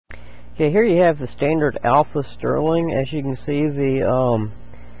Okay, here you have the standard Alpha Stirling. As you can see, the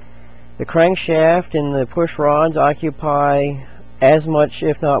crankshaft and the push rods occupy as much,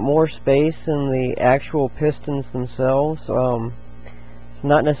 if not more, space than the actual pistons themselves. It's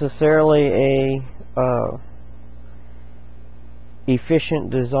not necessarily a efficient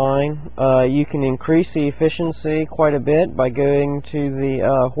design. You can increase the efficiency quite a bit by going to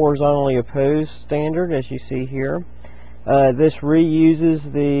the horizontally opposed standard, as you see here. This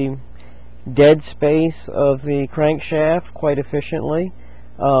reuses the dead space of the crankshaft quite efficiently.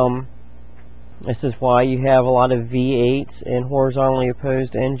 This is why you have a lot of V8s and horizontally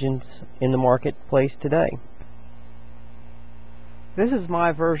opposed engines in the marketplace today. This is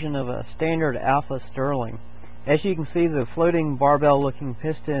my version of a standard Alpha Stirling. As you can see, the floating barbell looking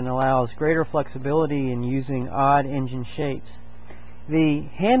piston allows greater flexibility in using odd engine shapes. The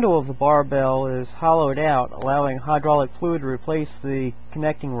handle of the barbell is hollowed out, allowing hydraulic fluid to replace the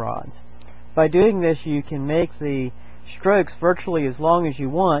connecting rods. By doing this, you can make the strokes virtually as long as you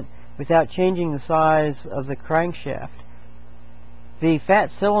want without changing the size of the crankshaft. The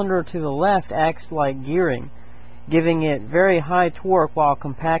fat cylinder to the left acts like gearing, giving it very high torque while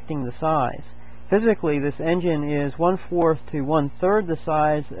compacting the size. Physically, this engine is 1/4 to 1/3 the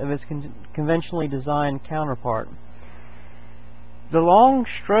size of its conventionally designed counterpart. The long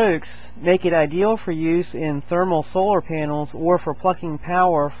strokes make it ideal for use in thermal solar panels or for plucking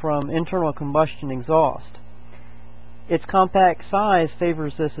power from internal combustion exhaust. Its compact size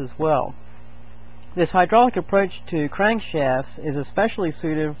favors this as well. This hydraulic approach to crankshafts is especially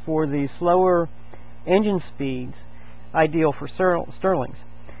suited for the slower engine speeds, ideal for Stirlings.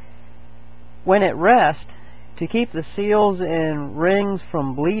 When at rest, to keep the seals and rings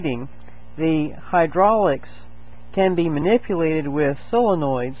from bleeding, the hydraulics can be manipulated with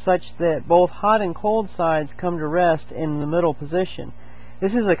solenoids such that both hot and cold sides come to rest in the middle position.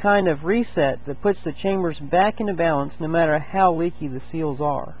 This is a kind of reset that puts the chambers back into balance no matter how leaky the seals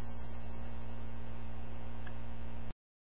are.